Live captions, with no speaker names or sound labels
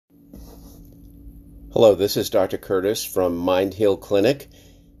Hello, this is Dr. Curtis from Mind Heal Clinic,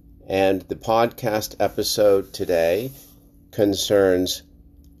 and the podcast episode today concerns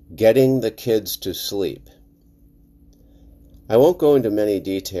getting the kids to sleep. I won't go into many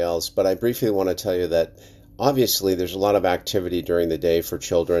details, but I briefly want to tell you that obviously there's a lot of activity during the day for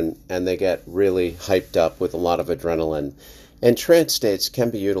children, and they get really hyped up with a lot of adrenaline. And trance states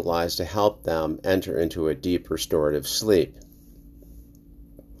can be utilized to help them enter into a deep restorative sleep.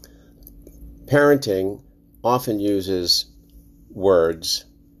 Parenting often uses words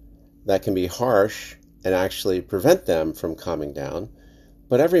that can be harsh and actually prevent them from calming down,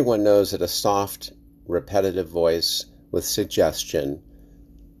 but everyone knows that a soft, repetitive voice with suggestion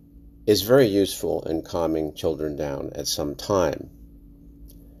is very useful in calming children down at some time.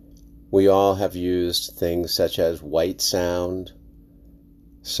 We all have used things such as white sound,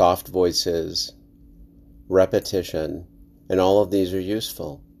 soft voices, repetition, and all of these are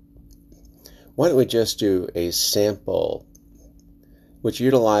useful. Why don't we just do a sample which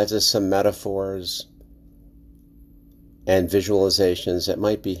utilizes some metaphors and visualizations that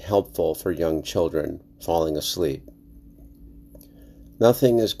might be helpful for young children falling asleep.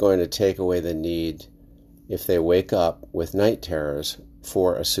 Nothing is going to take away the need, if they wake up with night terrors,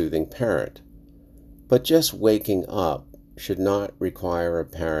 for a soothing parent. But just waking up should not require a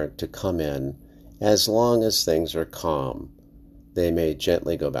parent to come in. As long as things are calm, they may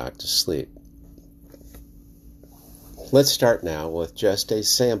gently go back to sleep. Let's start now with just a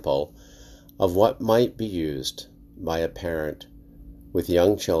sample of what might be used by a parent with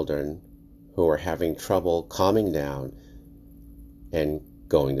young children who are having trouble calming down and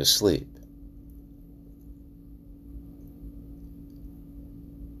going to sleep.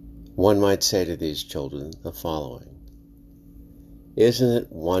 One might say to these children the following: "Isn't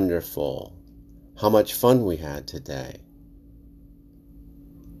it wonderful how much fun we had today?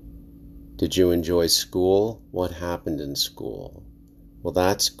 Did you enjoy school? What happened in school? Well,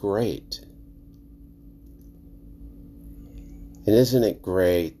 that's great. And isn't it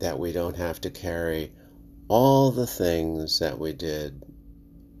great that we don't have to carry all the things that we did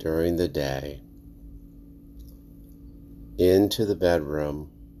during the day into the bedroom,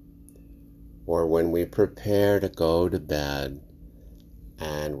 or when we prepare to go to bed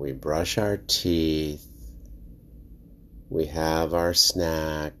and we brush our teeth, we have our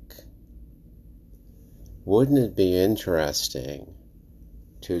snack? Wouldn't it be interesting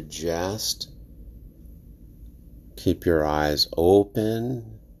to just keep your eyes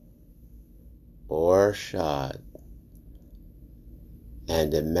open or shut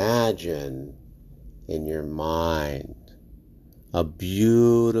and imagine in your mind a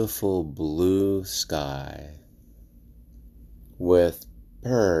beautiful blue sky with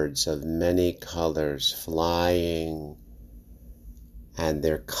birds of many colors flying, and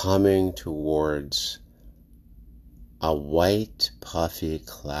they're coming towards a white puffy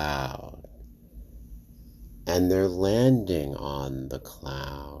cloud, and they're landing on the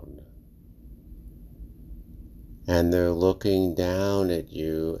cloud, and they're looking down at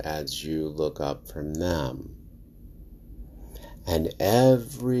you as you look up from them. And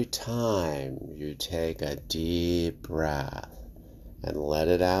every time you take a deep breath and let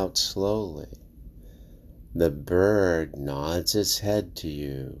it out slowly, the bird nods its head to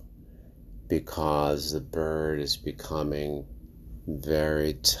you, because the bird is becoming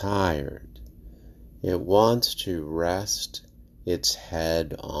very tired. It wants to rest its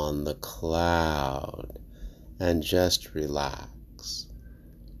head on the cloud and just relax.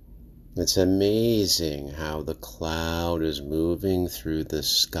 It's amazing how the cloud is moving through the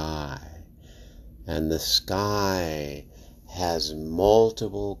sky, and the sky has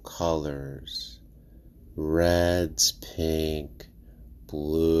multiple colors: reds, pink,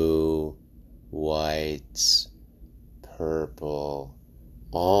 blue, whites, purple,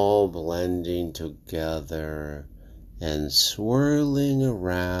 all blending together and swirling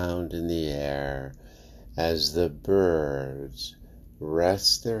around in the air as the birds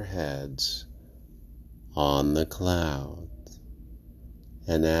rest their heads on the clouds.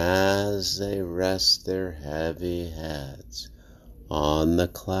 And as they rest their heavy heads on the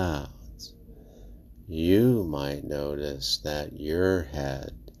clouds, you might notice that your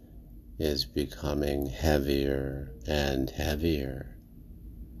head is becoming heavier and heavier,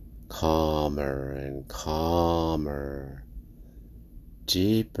 calmer and calmer,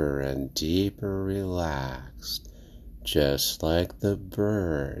 deeper and deeper relaxed, just like the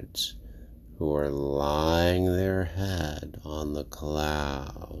birds who are lying their head on the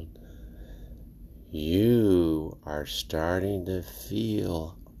cloud. You are starting to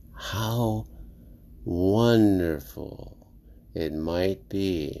feel how wonderful it might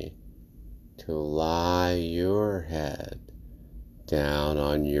be to lie your head down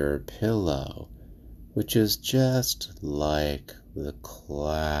on your pillow, which is just like the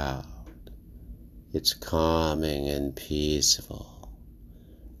cloud. It's calming and peaceful,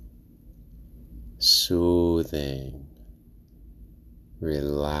 soothing,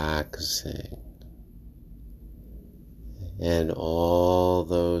 relaxing, and all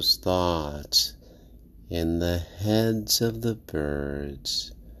those thoughts in the heads of the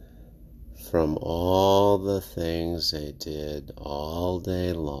birds from all the things they did all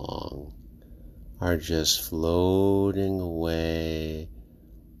day long are just floating away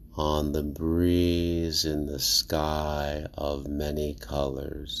on the breeze in the sky of many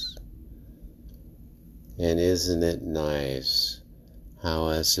colors. And isn't it nice how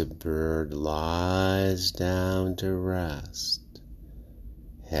as a bird lies down to rest,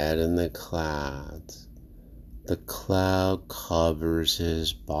 head in the clouds, the cloud covers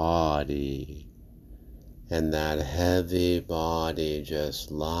his body, and that heavy body just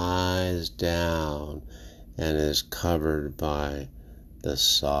lies down and is covered by the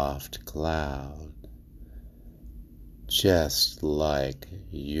soft cloud, just like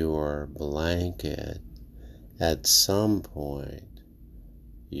your blanket. At some point,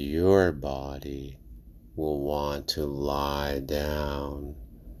 your body will want to lie down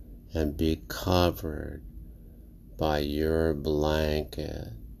and be covered by your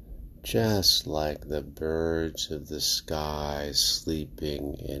blanket, just like the birds of the sky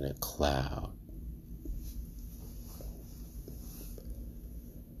sleeping in a cloud.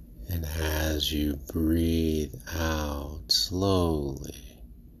 And as you breathe out slowly,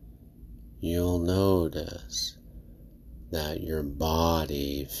 you'll notice that your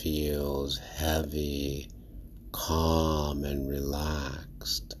body feels heavy, calm, and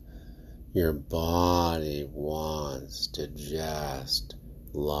relaxed. Your body wants to just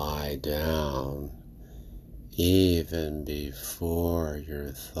lie down, even before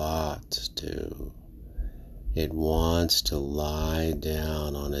your thoughts do. It wants to lie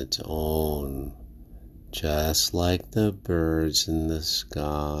down on its own, just like the birds in the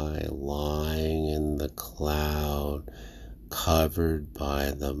sky lying in the cloud, covered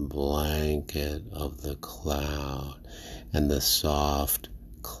by the blanket of the cloud and the soft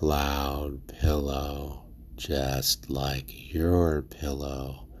cloud pillow, just like your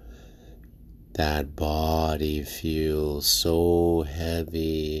pillow. That body feels so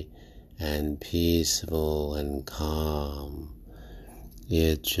heavy and peaceful and calm.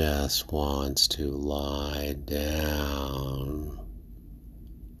 It just wants to lie down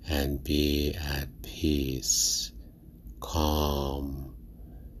and be at peace, calm.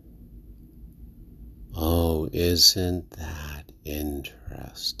 Oh, isn't that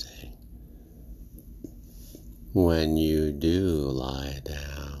interesting? When you do lie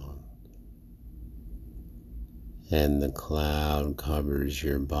down and the cloud covers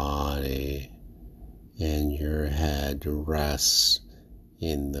your body and your head rests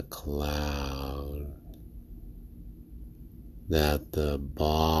in the cloud, that the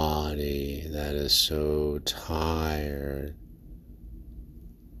body that is so tired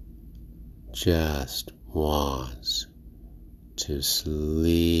just wants to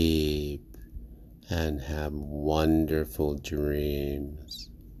sleep and have wonderful dreams,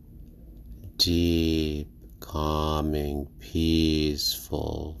 deep, calming,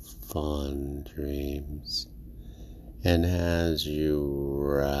 peaceful, fun dreams. And as you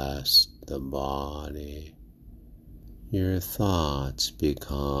rest the body, your thoughts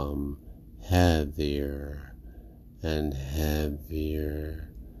become heavier and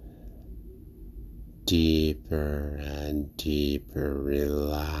heavier, deeper and deeper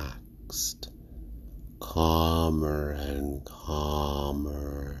relaxed, calmer and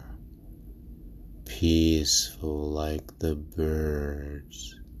calmer, peaceful like the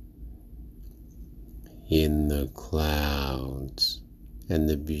birds in the clouds and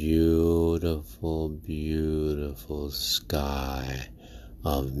the beautiful, beautiful sky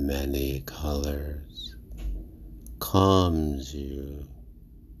of many colors calms you,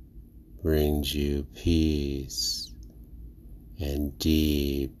 brings you peace and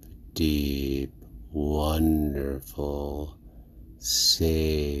deep, deep, wonderful,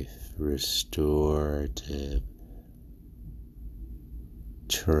 safe, restorative,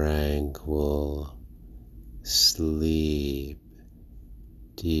 tranquil sleep,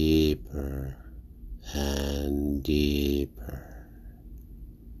 deeper and deeper.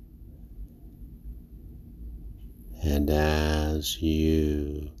 And as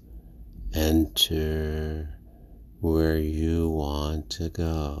you enter where you want to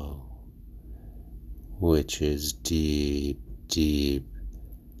go, which is deep, deep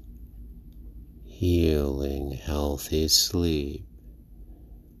healing, healthy sleep,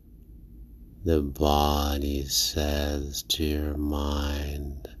 the body says to your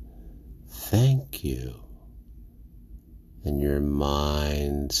mind, thank you. And your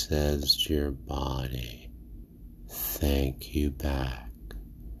mind says to your body, thank you back,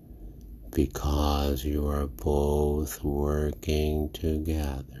 because you are both working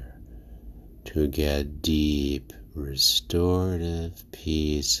together to get deep, restorative,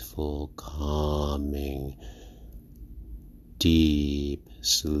 peaceful, calming, deep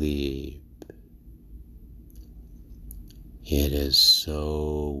sleep. It is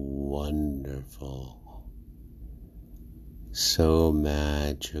so wonderful. So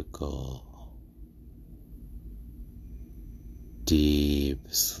magical. Deep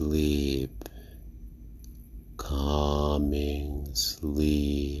sleep, calming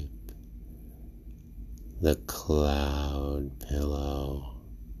sleep, the cloud pillow,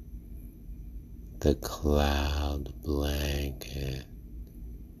 the cloud blanket,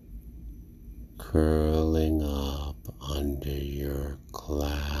 curling up under your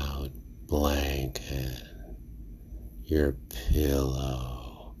cloud blanket. Your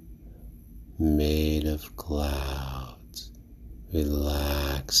pillow made of clouds,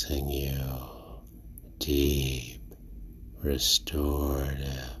 relaxing you, deep,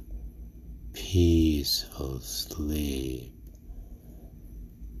 restorative, peaceful sleep.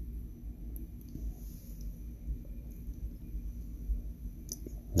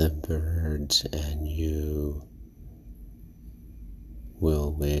 The birds and you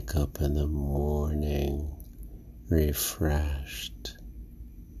will wake up in the morning refreshed,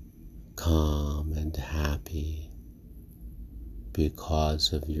 calm and happy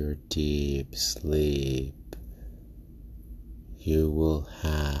because of your deep sleep. You will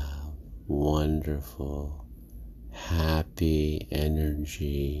have wonderful, happy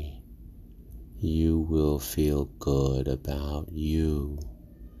energy. You will feel good about you.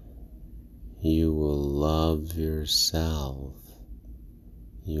 You will love yourself.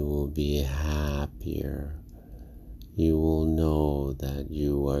 You will be happier. You will know that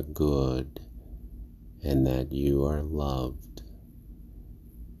you are good and that you are loved.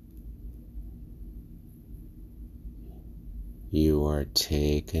 You are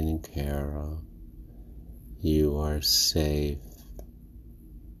taken care of. You are safe.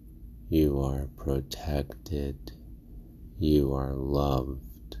 You are protected. You are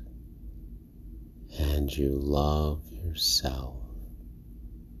loved. And you love yourself.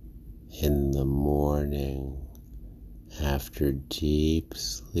 In the morning, after deep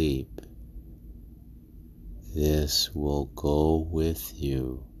sleep, this will go with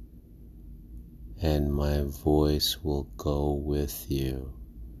you, and my voice will go with you.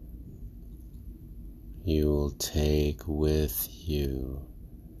 You will take with you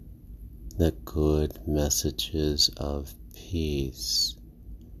the good messages of peace,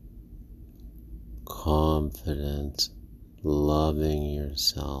 confidence, loving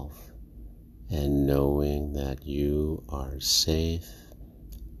yourself, and knowing that you are safe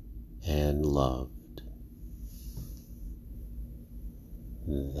and loved.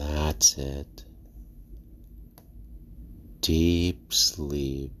 That's it. Deep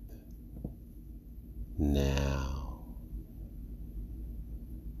sleep now.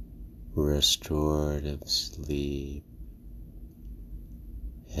 Restorative sleep.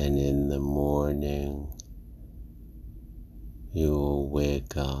 And in the morning, you will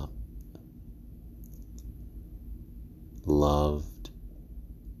wake up loved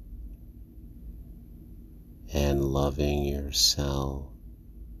and loving yourself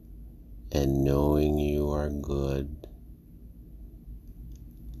and knowing you are good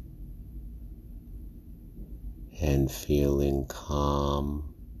and feeling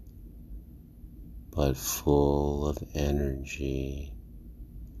calm but full of energy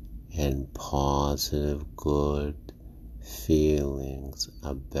and positive good feelings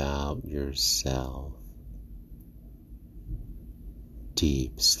about yourself.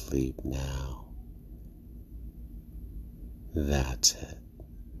 Deep sleep now. That's it.